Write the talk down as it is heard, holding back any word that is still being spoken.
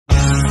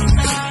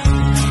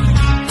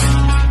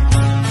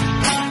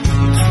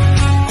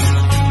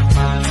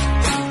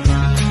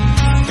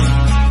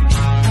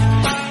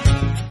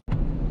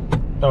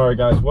Alright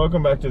guys,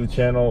 welcome back to the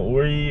channel.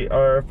 We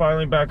are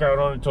finally back out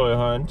on a toy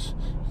hunt.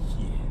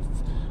 Yes.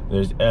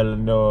 There's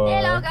Eleanor.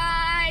 Hello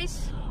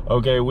guys.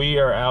 Okay, we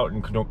are out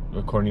in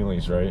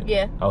Cornelius, right?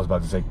 Yeah. I was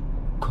about to say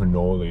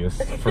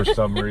Cornelius for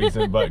some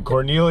reason, but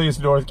Cornelius,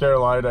 North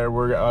Carolina.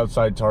 We're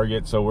outside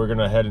Target, so we're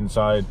gonna head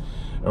inside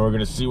and we're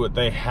gonna see what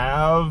they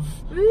have.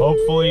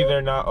 Hopefully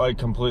they're not like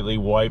completely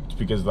wiped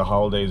because the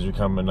holidays are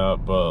coming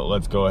up, but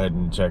let's go ahead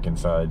and check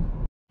inside.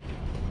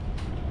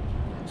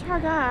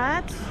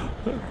 Target.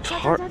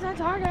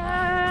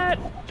 Target.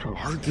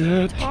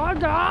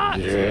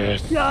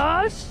 Yes.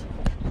 Yes.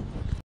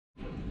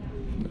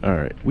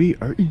 Alright, we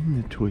are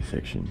in the toy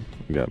section.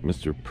 We got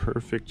Mr.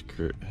 Perfect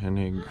Kurt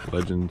Hennig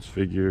Legends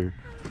figure.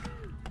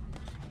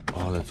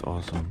 Oh, that's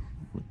awesome.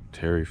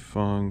 Terry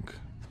Funk,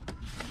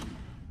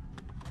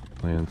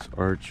 Lance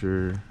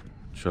Archer,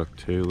 Chuck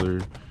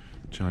Taylor,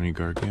 Johnny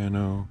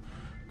Gargano,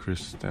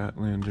 Chris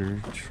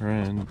Statlander,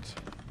 Trent,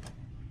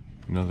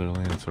 another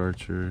Lance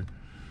Archer,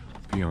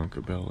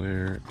 Bianca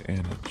Belair,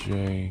 Anna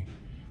J,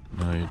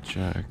 Nia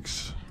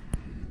Jax,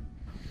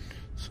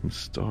 some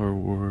Star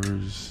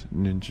Wars,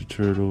 Ninja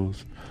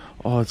Turtles.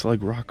 Oh, it's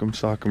like Rock'em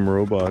Sock'em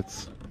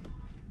Robots.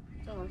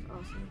 That was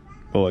awesome.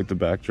 Oh, like the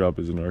backdrop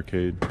is an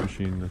arcade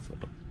machine.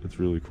 That's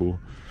really cool.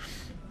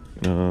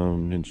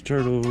 Ninja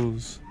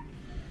Turtles,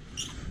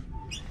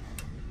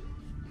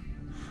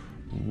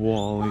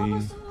 Wally.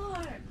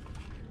 Bulbasaur.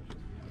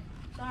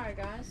 Sorry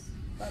guys,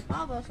 but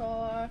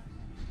Bulbasaur.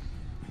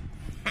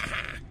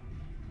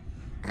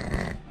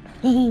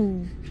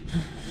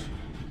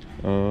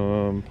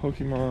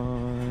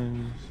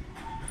 Pokemon,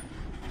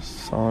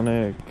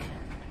 Sonic,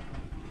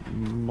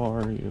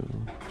 Mario,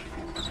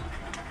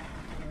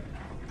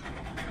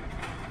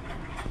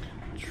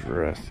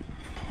 Jurassic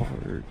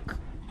Park,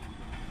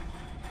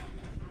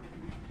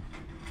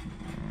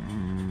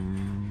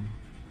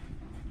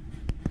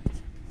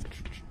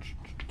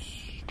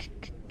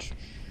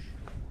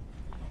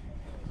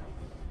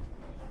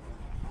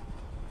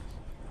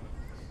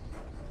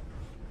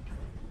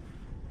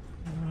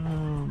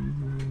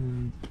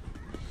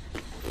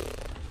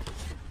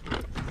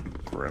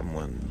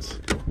 Gremlins.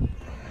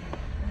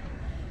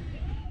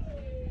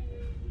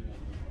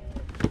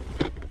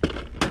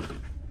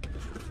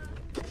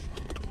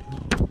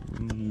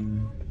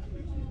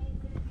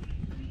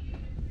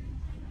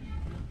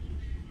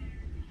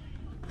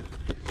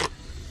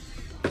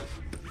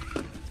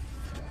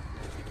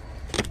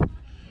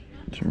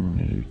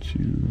 Terminator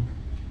 2.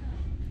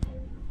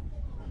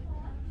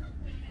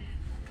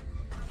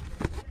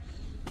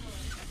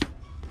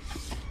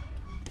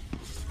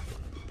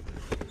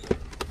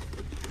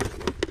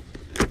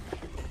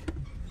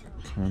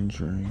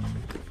 Conjuring.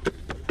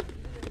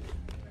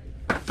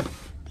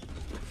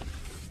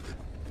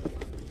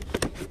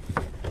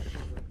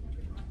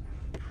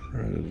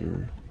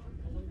 Predator.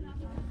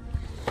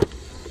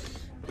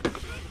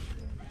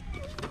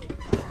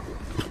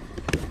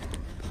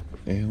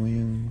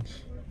 Aliens.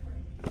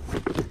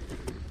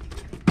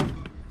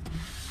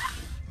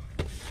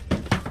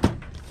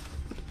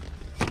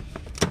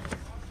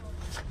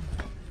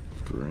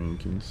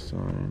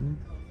 Frankenstein.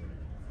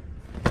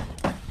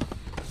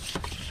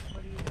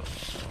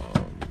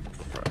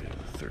 Friday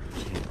the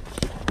 13th.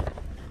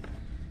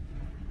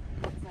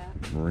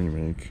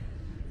 Remake.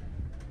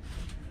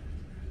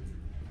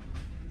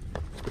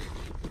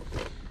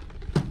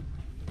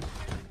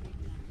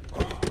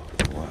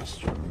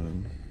 Last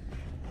one.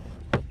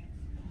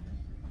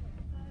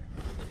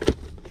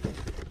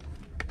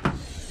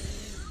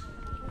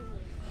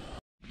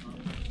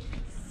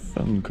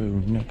 Funko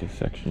NECA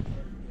section.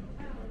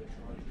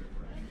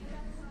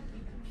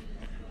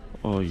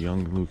 Oh,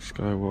 young Luke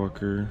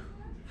Skywalker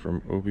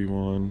from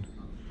Obi-Wan.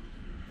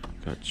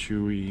 Got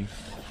Chewie.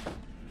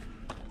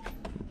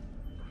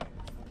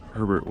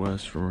 Herbert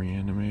West from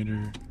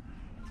Reanimator.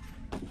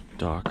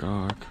 Doc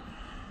Ock.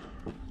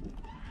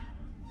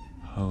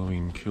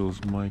 Halloween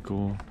Kills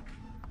Michael.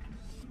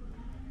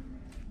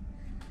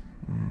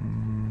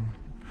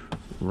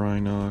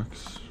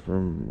 Rhinox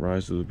from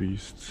Rise of the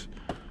Beasts.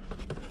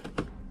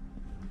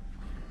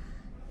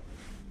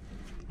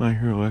 My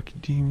Hero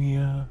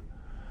Academia.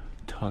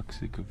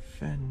 Toxic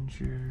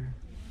Avenger.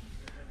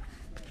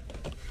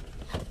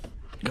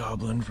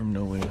 Goblin from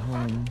No Way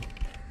Home.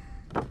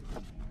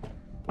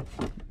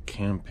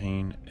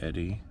 Campaign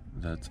Eddie.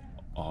 That's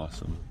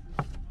awesome.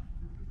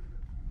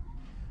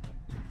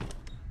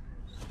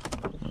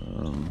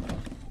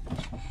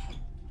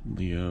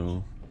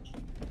 Leo.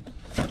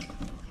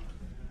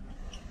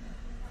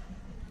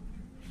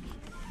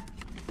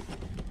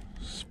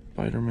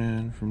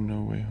 Spider-Man from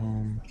No Way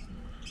Home.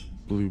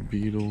 Blue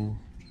Beetle.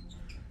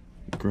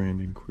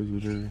 Grand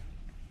Inquisitor.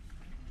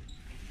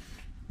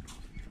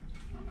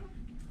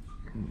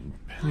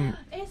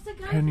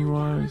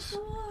 Pennywise.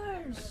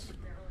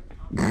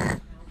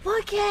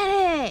 Look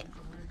at it.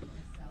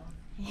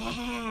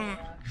 Yeah.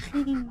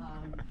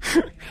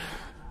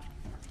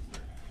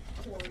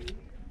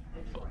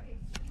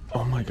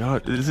 Oh my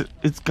god,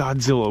 it's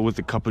Godzilla with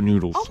a cup of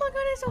noodles. Oh my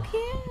god, it's so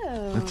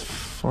cute. That's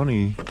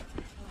funny.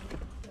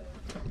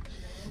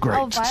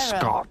 Great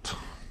Scott.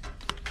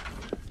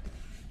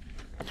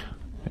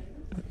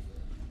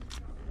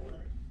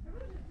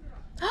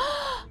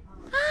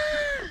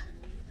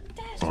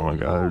 my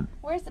god.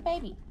 Where's the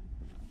baby?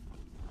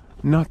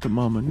 Not the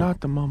mama,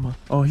 not the mama.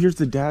 Oh, here's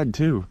the dad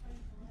too.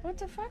 What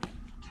the fuck?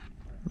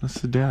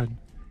 That's the dad.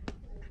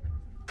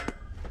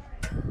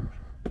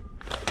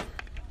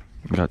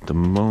 Got the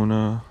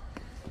Mona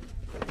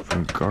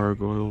from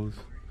Gargoyles.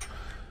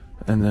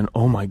 And then,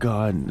 oh my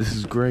god, this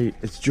is great.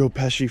 It's Joe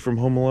Pesci from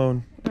Home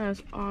Alone.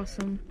 That's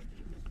awesome.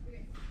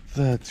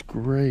 That's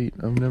great.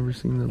 I've never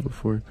seen that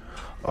before.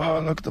 Oh,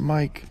 look at the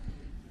mic.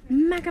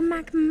 Mac.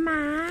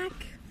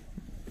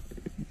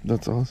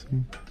 That's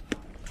awesome.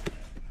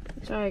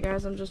 Sorry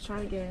guys, I'm just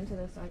trying to get into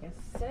this so I can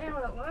see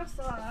what it looks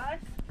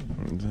like.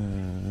 And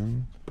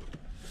then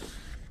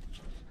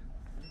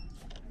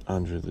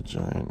Andre the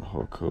Giant,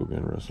 Hulk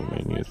Hogan,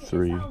 WrestleMania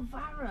 3. It's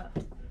Elvira.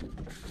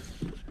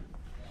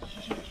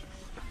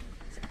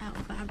 It's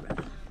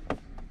Elvira.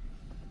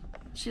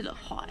 She look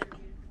hot.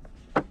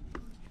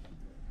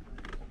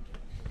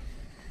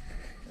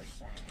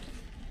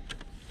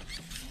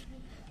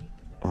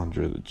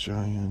 Andre the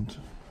Giant.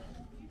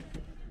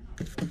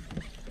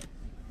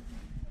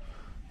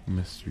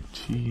 Mr.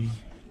 T.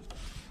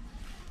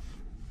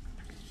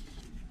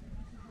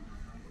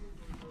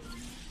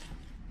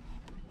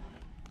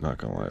 Not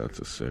gonna lie, that's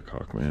a sick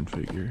Hawkman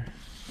figure.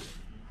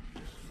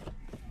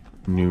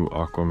 New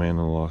Aquaman and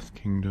the Lost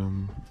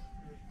Kingdom.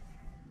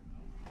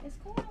 It's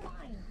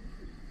Coraline.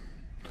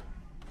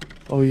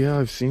 Oh yeah,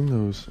 I've seen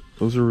those.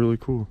 Those are really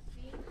cool.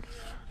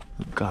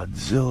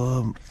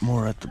 Godzilla,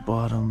 more at the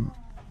bottom.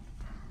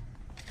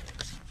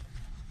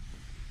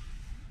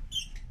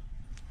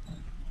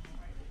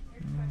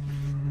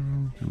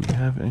 Do we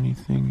have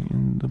anything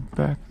in the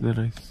back that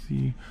I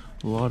see?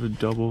 A lot of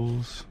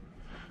doubles.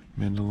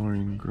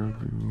 Mandalorian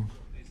Grogu.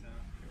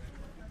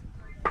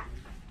 The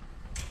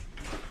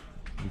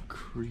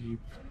Creep.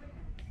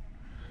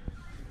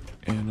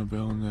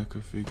 Annabelle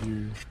NECA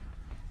figure.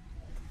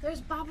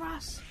 There's Bob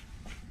Ross.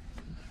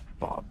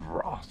 Bob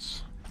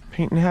Ross.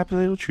 Painting happy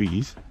little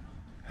trees.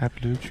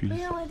 Happy little trees.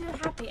 We only do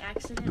happy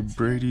accidents. The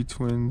Brady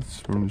twins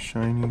from The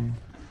Shining.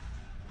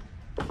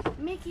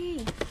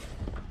 Mickey.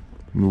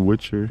 The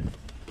Witcher.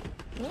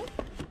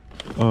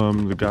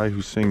 Hmm? The guy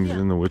who sings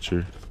in The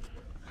Witcher.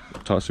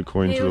 Toss a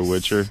coin to The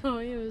Witcher. Oh,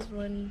 he was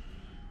funny.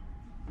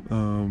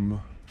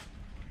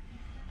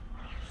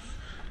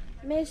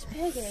 Miss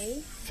Piggy. I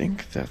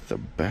think that's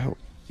about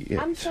it.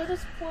 I'm so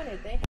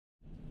disappointed.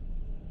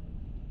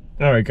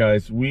 All right,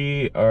 guys,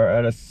 we are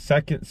at a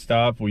second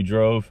stop. We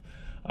drove,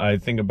 I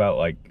think, about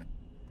like,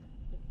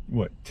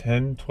 what,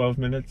 10, 12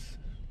 minutes?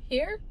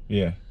 Here?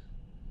 Yeah.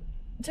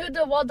 To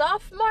the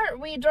Waldorf Mart,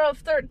 we drove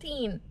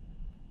 13.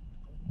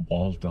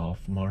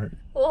 Waldorf Mart.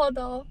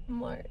 Waldorf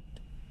Mart.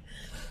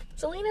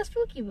 Selena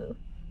Spooky Boo.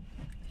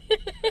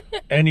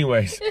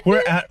 Anyways,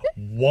 we're at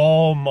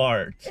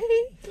Walmart.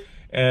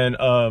 And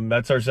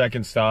that's our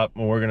second stop.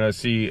 And we're going to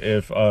see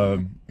if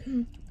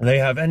they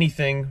have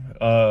anything.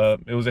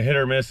 It was a hit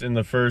or miss in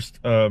the first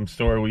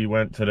store we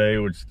went today,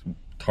 which is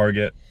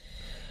Target,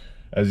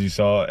 as you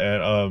saw.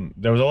 And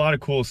there was a lot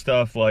of cool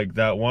stuff, like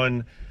that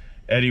one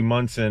Eddie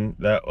Munson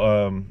that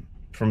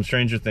from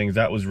Stranger Things.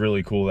 That was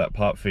really cool, that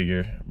pop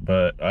figure.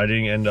 But I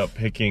didn't end up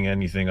picking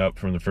anything up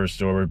from the first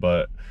store.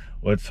 But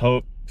let's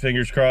hope,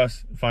 fingers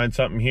crossed, find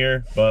something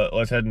here. But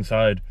let's head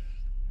inside.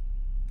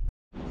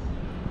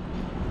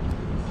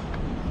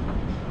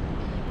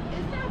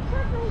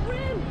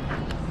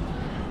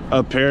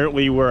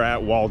 Apparently we're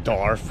at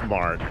Waldorf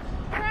Mart.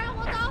 We're at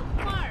Waldorf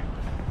Mart.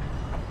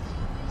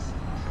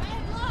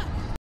 Man, look.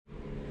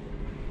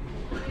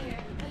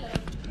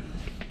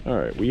 All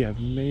right, we have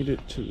made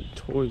it to the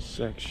toy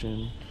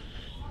section.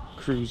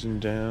 Cruising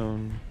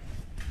down.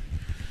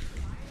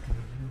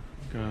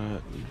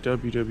 Got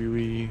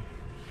WWE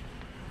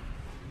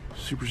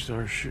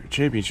Superstar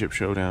Championship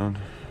Showdown.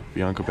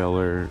 Bianca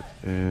Belair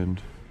and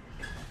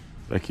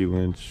Becky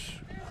Lynch.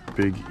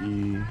 Big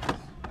E.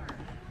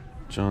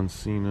 John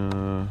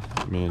Cena,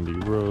 Mandy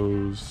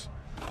Rose,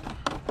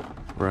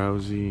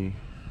 Rousey,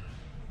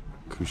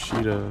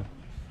 Kushida,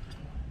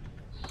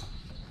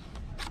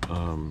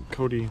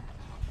 Cody,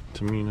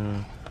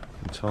 Tamina,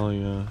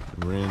 Natalia,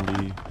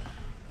 Randy,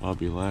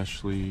 Bobby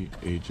Lashley,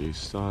 AJ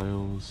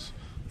Styles,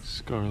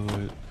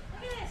 Scarlett.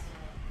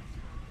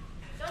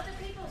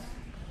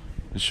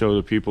 Show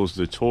the peoples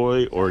the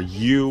toy, or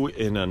you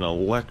in an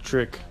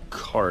electric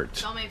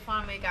cart. Don't make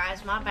fun of me,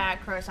 guys. My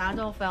back hurts. I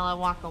don't feel like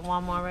walking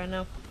Walmart right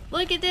now.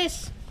 Look at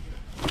this.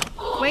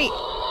 Wait.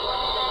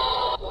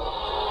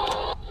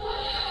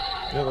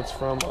 Yeah, that's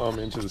from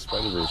Into the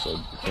Spider-Verse, I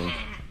think.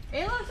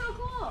 It looks so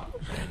cool.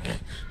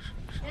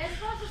 It's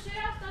supposed to shoot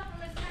out stuff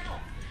from his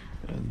mouth.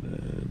 And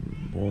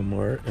then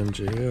Walmart,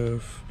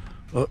 MJF.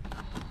 Oh.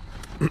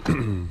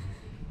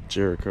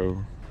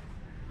 Jericho.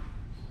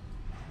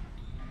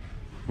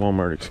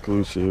 Walmart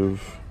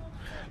exclusive.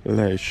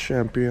 Le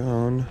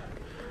Champion.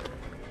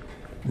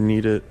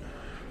 Need it.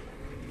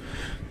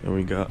 Then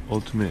we got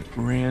Ultimate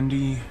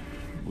Randy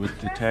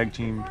with the tag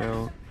team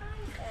belt.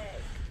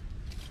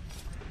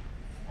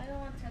 I don't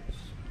want to touch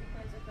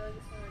because I feel like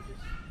it's going to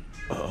just...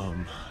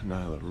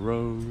 Nyla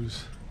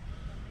Rose,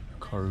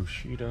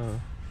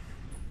 Karushida,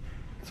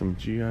 Some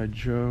G.I.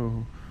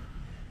 Joe,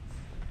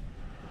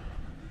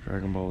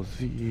 Dragon Ball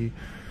Z,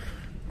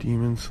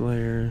 Demon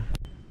Slayer.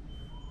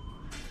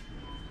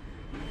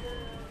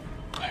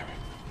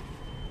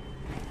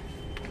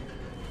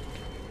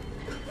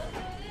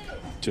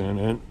 Dun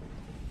it.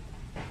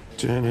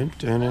 Dun it,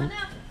 dun it.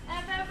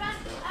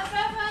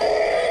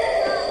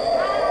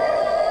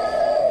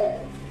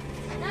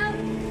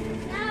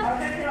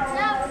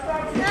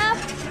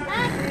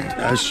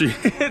 As she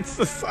hits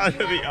the side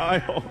of the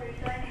aisle.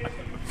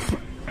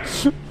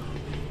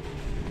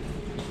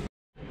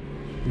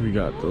 We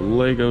got the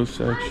Lego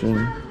section.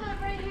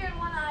 Right here in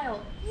one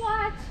aisle.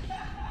 What?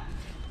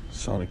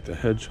 Sonic the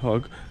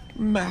Hedgehog.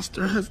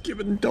 Master has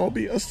given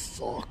Dobby a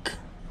sock.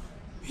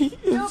 He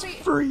is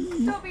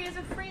free. Dobby is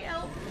a free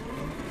elf.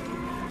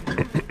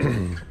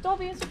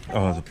 Dobby is a free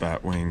Oh, the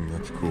Batwing.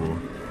 That's cool.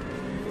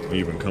 It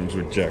even comes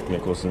with Jack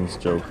Nicholson's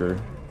Joker.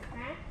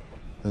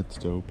 That's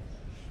dope.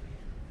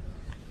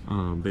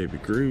 Baby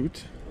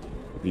Groot.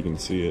 You can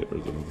see it, or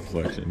the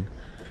reflection.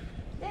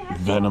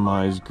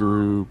 Venomized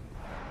Groot.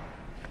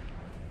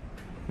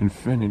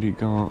 Infinity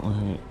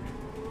Gauntlet.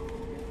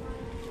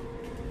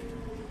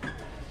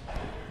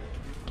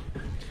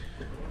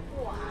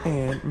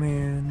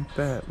 Ant-Man,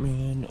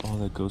 Batman. Oh,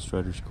 that Ghost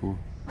Rider's cool.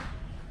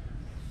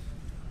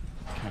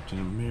 Captain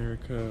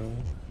America.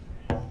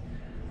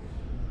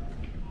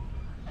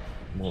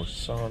 More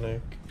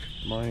Sonic.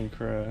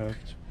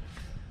 Minecraft.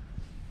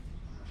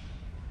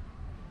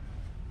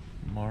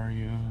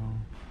 Mario.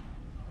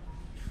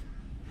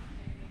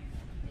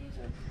 These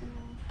are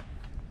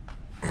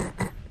cool.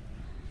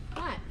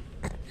 What?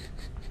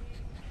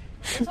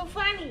 What's so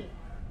funny?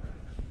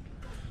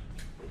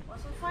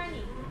 What's so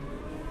funny?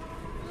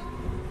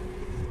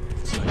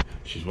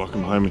 She's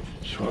walking behind me.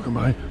 She's walking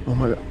by. Oh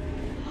my god.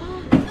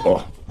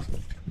 Oh.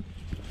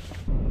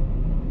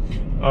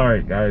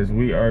 Alright guys,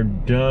 we are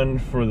done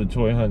for the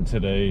toy hunt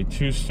today.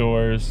 2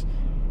 stores.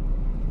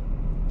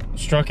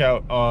 Struck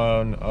out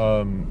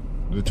on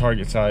the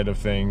Target side of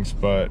things,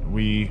 but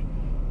we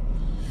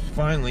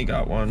finally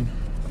got one.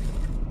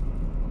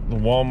 The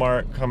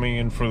Walmart coming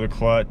in for the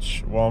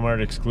clutch.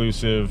 Walmart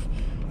exclusive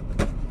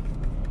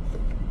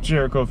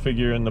Jericho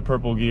figure in the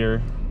purple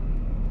gear.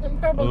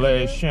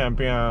 Le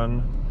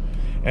Champion.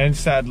 And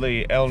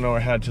sadly, Eleanor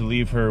had to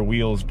leave her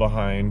wheels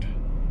behind.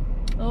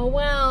 Oh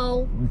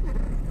well.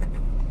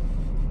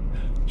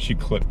 She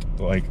clipped,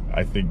 like,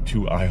 I think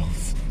 2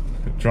 aisles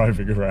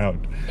driving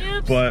around.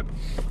 Oops. But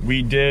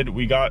we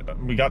got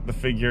the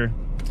figure.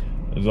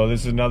 So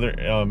this is another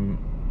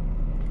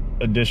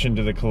addition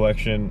to the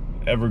collection.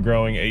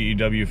 Ever-growing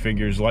AEW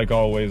figures, like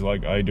always,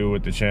 like I do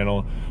with the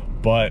channel.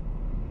 But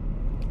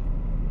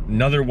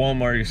another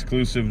Walmart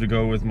exclusive to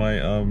go with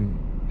my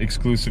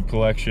exclusive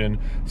collection.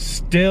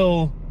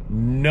 Still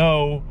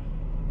no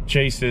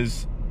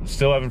chases.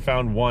 Still haven't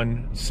found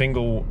one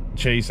single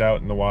chase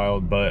out in the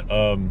wild. But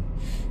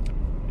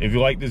if you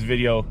like this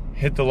video,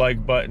 hit the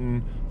like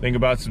button. Think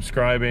about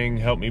subscribing.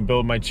 Help me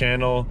build my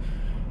channel.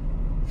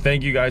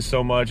 Thank you guys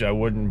so much. I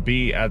wouldn't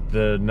be at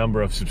the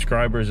number of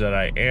subscribers that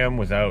I am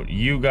without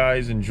you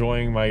guys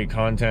enjoying my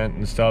content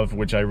and stuff,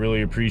 which I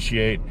really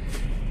appreciate.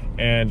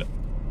 And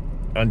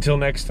until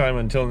next time,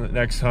 until the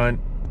next hunt,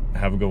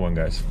 have a good one,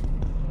 guys.